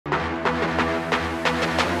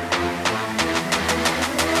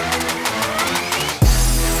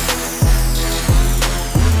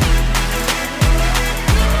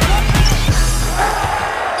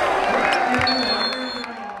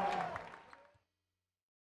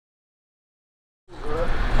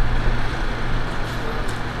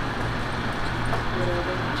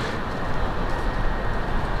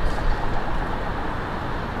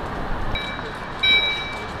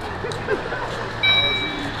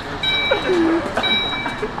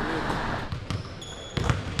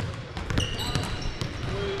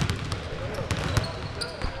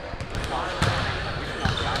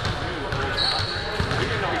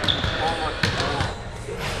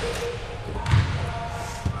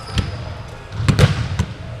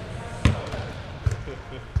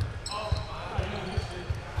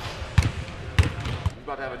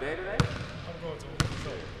day today? I'm going to the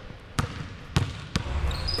show.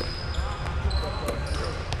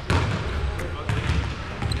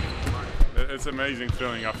 It's an amazing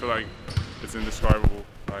feeling. I feel like it's indescribable.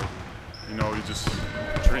 Like, you know, you just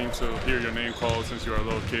dream to hear your name called since you were a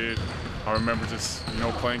little kid. I remember just, you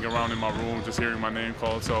know, playing around in my room, just hearing my name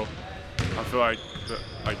called. So I feel like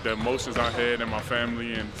the emotions I had and my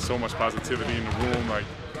family and so much positivity in the room, like,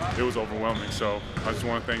 it was overwhelming. So I just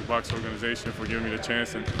want to thank Bucks organization for giving me the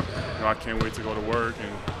chance, and you know, I can't wait to go to work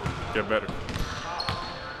and get better.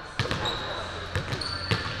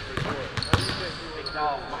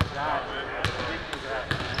 Oh my God.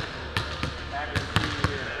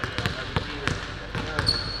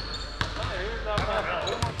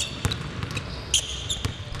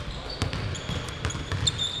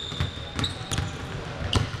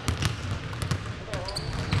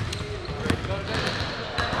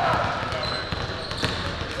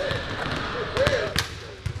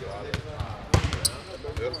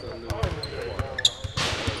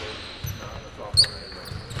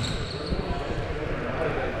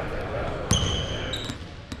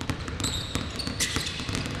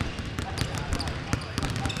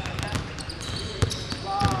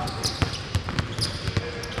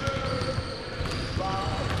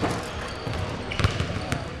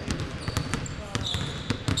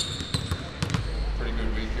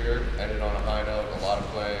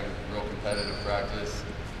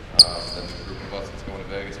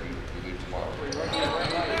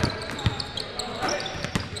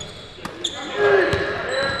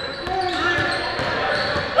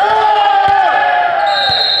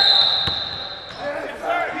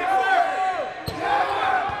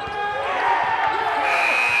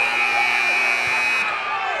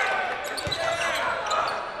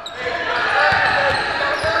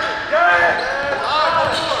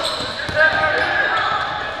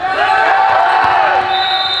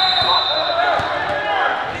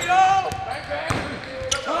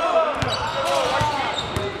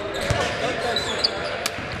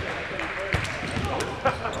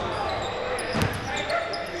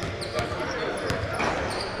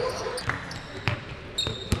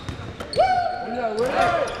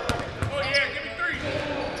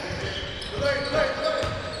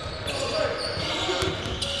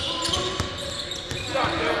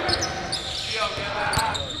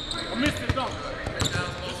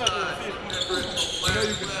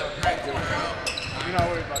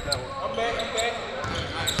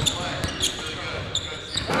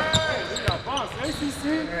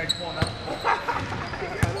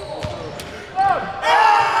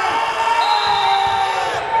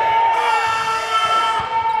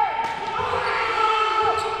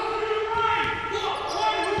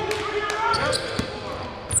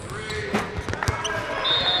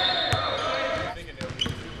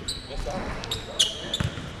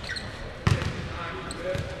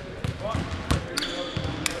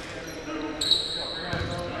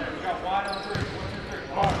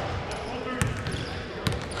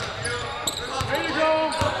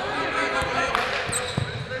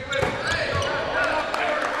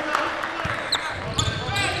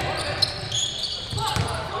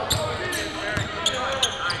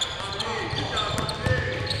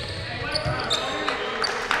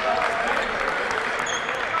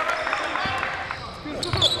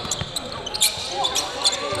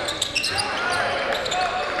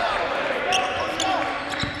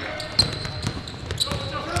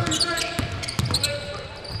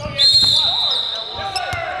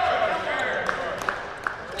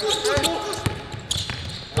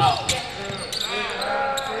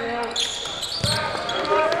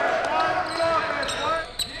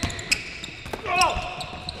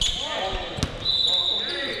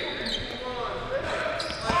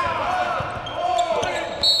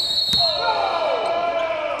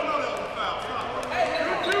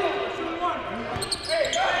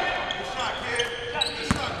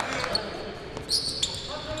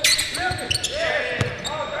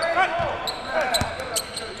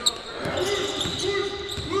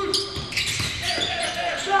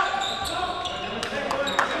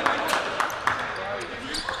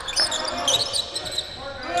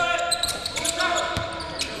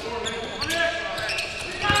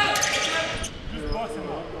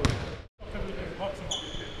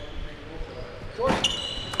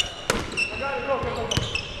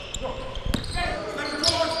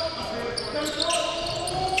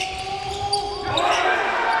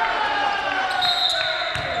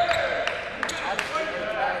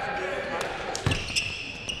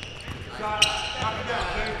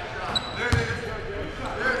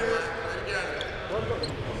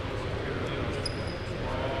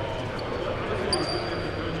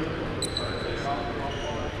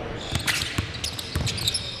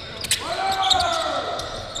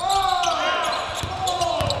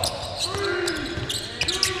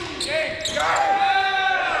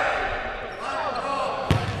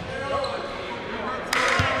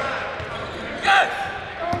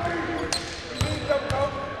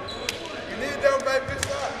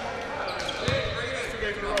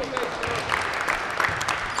 Great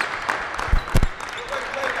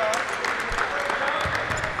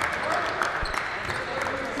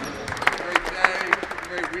day,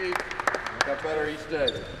 great week. Got better each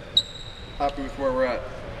day. Happy with where we're at.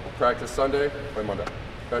 We'll practice Sunday, play Monday.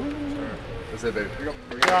 Okay? Sure. That's it, baby. Here we go.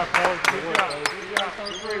 Good job, Paul. Good job.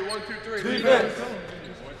 1, 2, 3. Defense.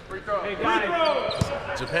 Free throw. Hey,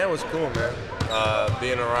 guys. Japan was cool, man.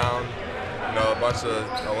 Being around, a bunch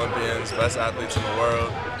of Olympians, best athletes in the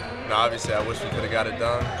world. Obviously, I wish we could have got it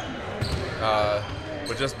done.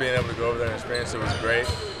 But just being able to go over there and experience it was great.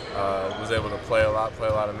 Was able to play a lot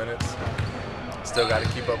of minutes. Still got to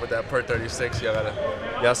keep up with that per 36.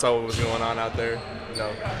 Y'all saw what was going on out there.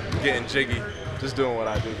 Getting jiggy, just doing what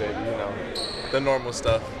I do, baby. The normal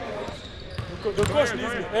stuff. The coach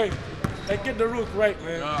needs me. Hey, get the root right,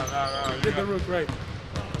 man. No. Get the root right.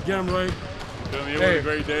 Get him right. It was a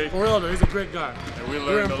great day. For real, though, he's a great guy. And we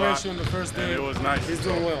learned a lot. The first day. And it was nice. He's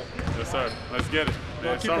doing well. Yes, sir. Let's get it.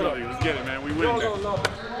 Man, Keep it up. let's get it, man. We win that. How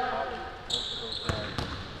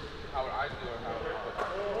would I do it?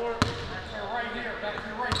 Right here. Back to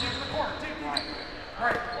your right. Deep in the corner. Deep.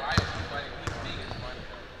 Right.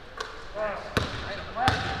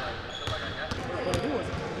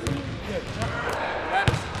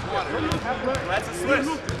 That's a switch.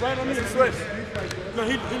 Right on me. That's a switch. No,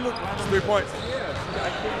 he looked right on me. 3 points. So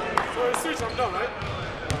it's switch, I'm done, right?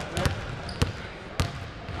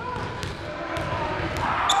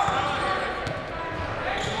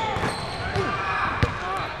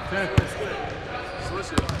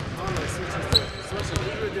 Switch it. Switch it. We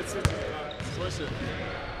really get switches. Switch it.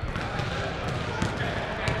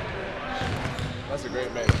 That's a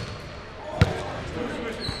great make.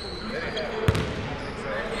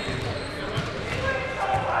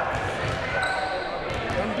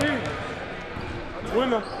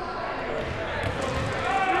 Winner.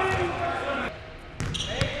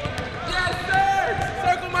 Yes, sir!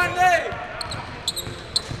 Circle my name!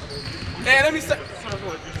 Hey, let me say.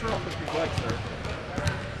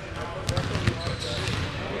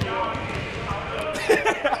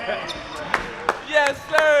 Yes,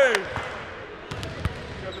 sir!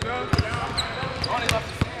 Only left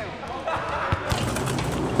his hand.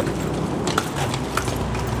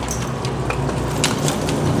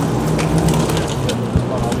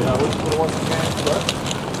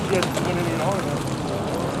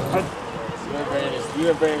 You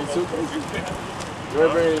didn't bring any suitcases? You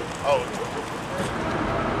didn't bring any? Oh.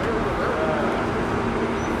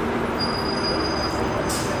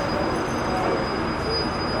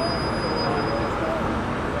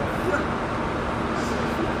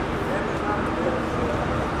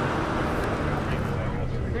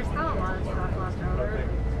 There's still a lot of stuff left over,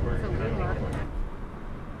 so we left.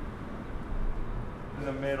 In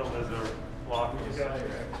the middle is a block.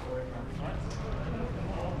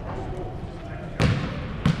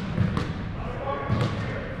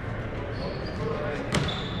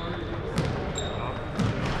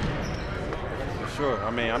 Sure.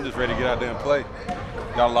 I'm just ready to get out there and play.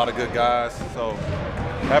 Got a lot of good guys, so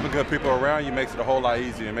having good people around you makes it a whole lot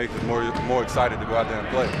easier and makes it more excited to go out there and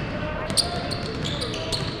play.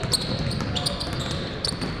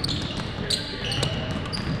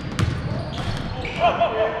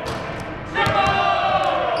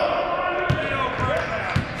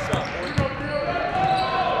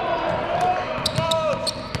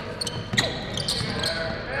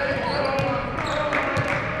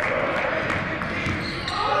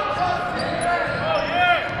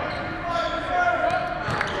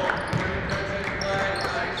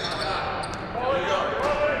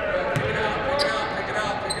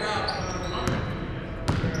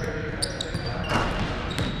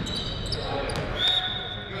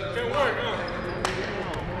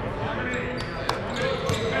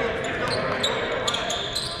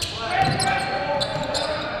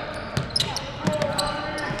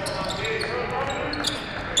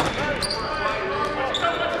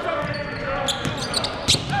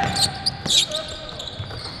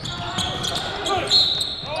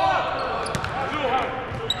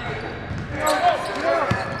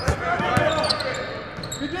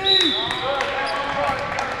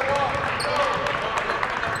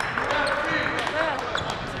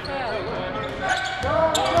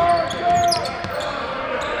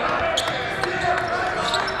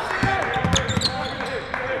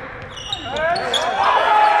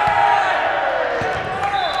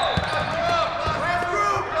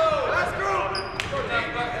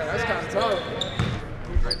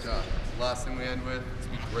 Great job. Last thing we end with is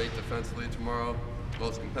be great defensively tomorrow.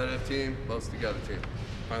 Most competitive team, most together team.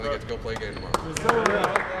 Finally get to go play a game tomorrow.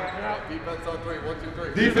 Defense on 3. 1, 2,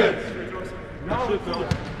 3. Defense.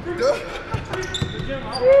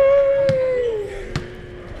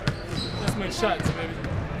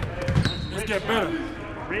 get better.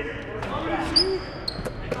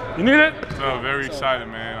 You need it? Very excited,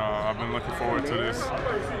 man. I've been looking forward to this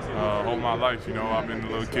all my life. You know, I've been a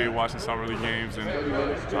little kid watching summer league games, and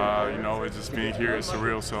you know, it's just being here is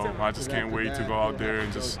surreal. So I just can't wait to go out there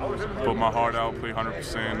and just put my heart out, play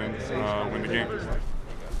 100%, and win the game.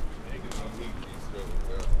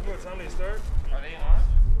 What time they start? Are they on?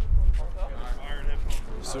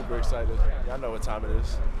 Super excited. Y'all know what time it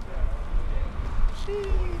is.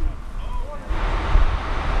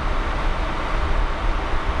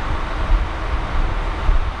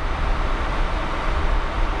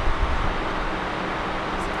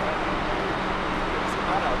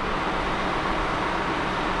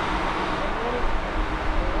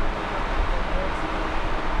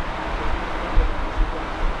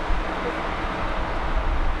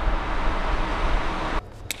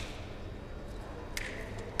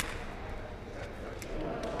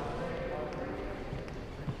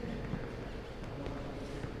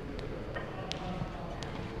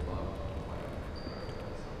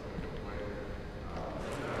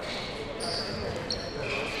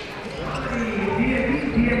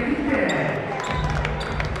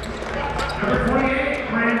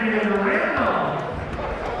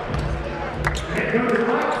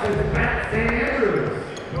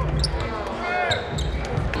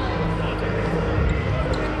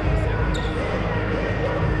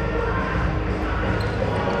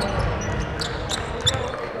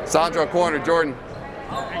 Sandro, corner, Jordan.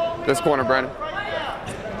 This corner, Brandon.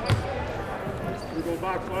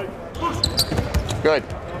 Good,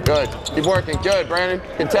 good. Keep working, good, Brandon.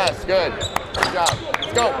 Contest, good. Good job.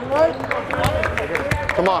 Let's go.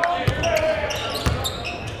 Come on.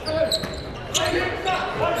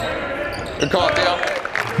 Good call, Theo.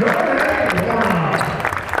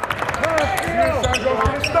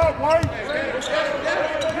 Stop, White.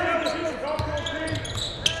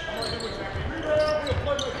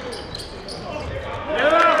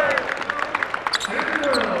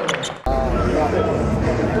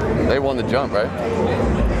 They won the jump, right?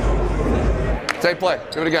 Same play.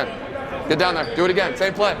 Do it again. Get down there. Do it again.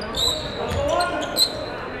 Same play.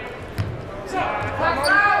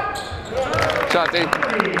 Shot, D.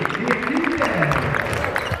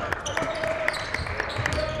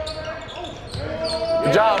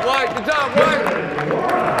 Good job, White. Good job, White.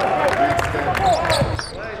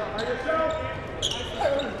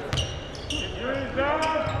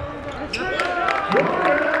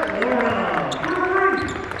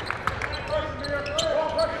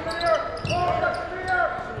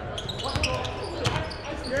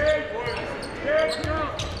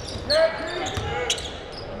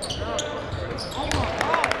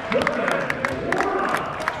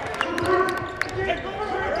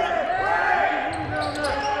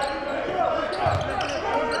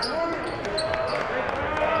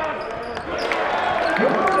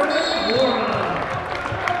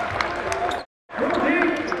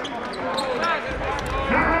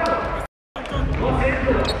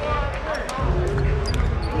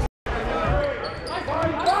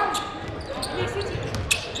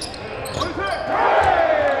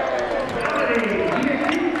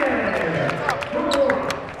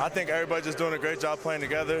 I think everybody's just doing a great job playing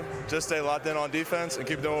together. Just stay locked in on defense and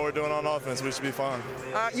keep doing what we're doing on offense. We should be fine.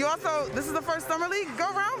 You also, this is the first summer league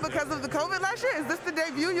go round because of the COVID last year. Is this the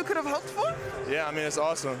debut you could have hoped for? Yeah, I mean, it's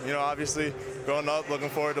awesome. You know, obviously, growing up, looking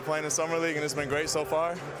forward to playing in summer league, and it's been great so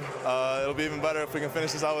far. It'll be even better if we can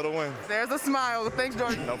finish this out with a win. There's a smile. Thanks,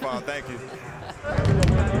 Jordan. No problem. Thank you.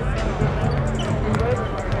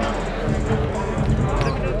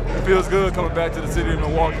 It feels good coming back to the city of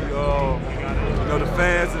Milwaukee. You know, the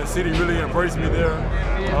fans and the city really embraced me there.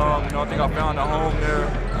 You know, I think I found a home there.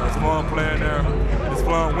 It's fun playing there, and it's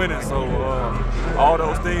fun winning. So all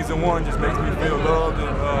those things in one just makes me feel loved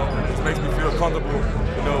and just makes me feel comfortable.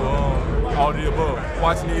 You know, all the above.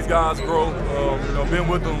 Watching these guys grow. You know, been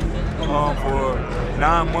with them for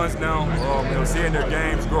 9 months now. You know, seeing their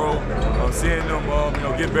games grow, seeing them you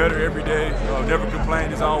know, get better every day. Never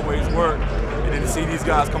complain. It's always work. And then to see these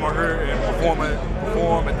guys come out here and perform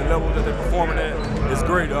at the level that they're performing at, it's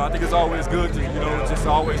great. I think it's always good to, you know, just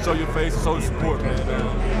always show your face and show your support, man.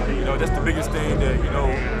 You know, that's the biggest thing that, you know,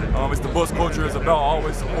 it's the Bucks culture is about,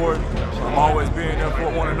 always support, always being there for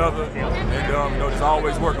one another, and, you know, just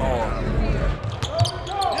always working hard.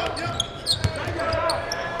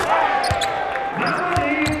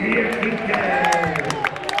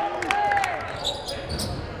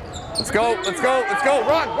 Let's go, let's go, let's go,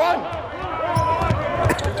 run, run!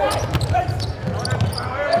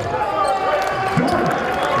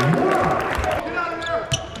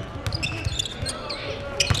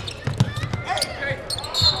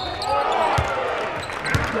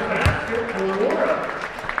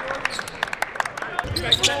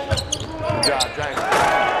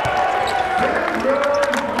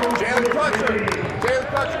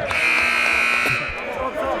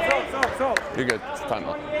 You're good. It's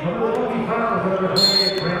timeout.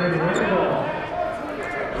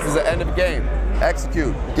 This is the end of the game.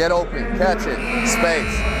 Execute. Get open. Catch it.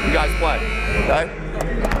 Space. You guys play. Okay?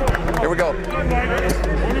 Here we go. On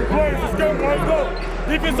the play. Let's go. Let's go.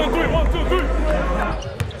 Defense on 3. 1, 2,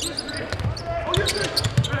 3.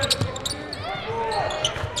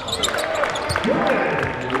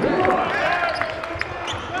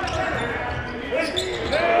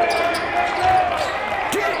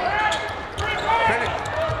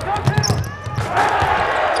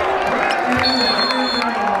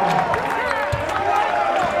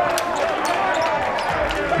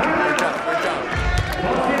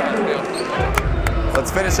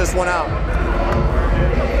 Let's finish this one out.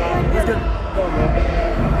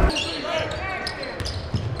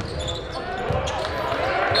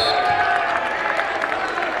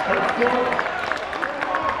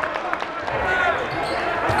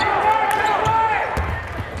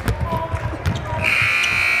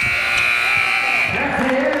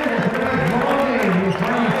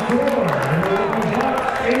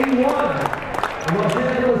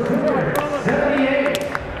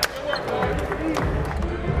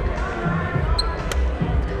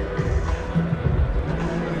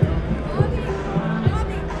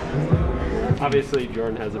 Obviously,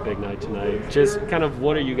 Jordan has a big night tonight. Just kind of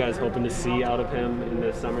what are you guys hoping to see out of him in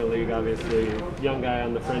this summer league? Obviously, young guy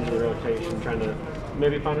on the fringe of the rotation, trying to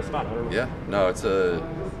maybe find a spot. I don't know. Yeah, no, it's a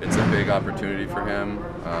big opportunity for him.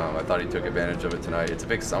 I thought he took advantage of it tonight. It's a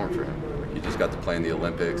big summer for him. He just got to play in the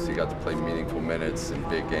Olympics. He got to play meaningful minutes in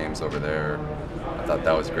big games over there. I thought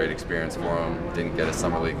that was a great experience for him. Didn't get a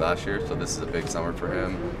summer league last year, so this is a big summer for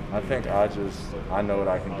him. I think I know what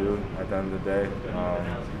I can do at the end of the day.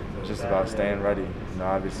 It's just about staying ready. You know,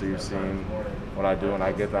 obviously you've seen what I do when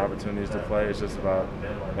I get the opportunities to play. It's just about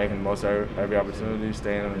making the most of every opportunity,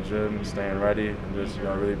 staying in the gym, staying ready, and just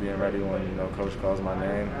really being ready when coach calls my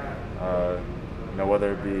name.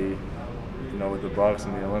 Whether it be with the Bucks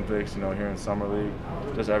and the Olympics, here in summer league,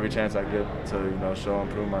 just every chance I get to show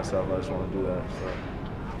and prove myself, I just want to do that. So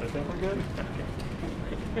I think we're good.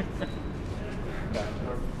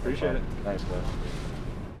 Appreciate it. Thanks, guys.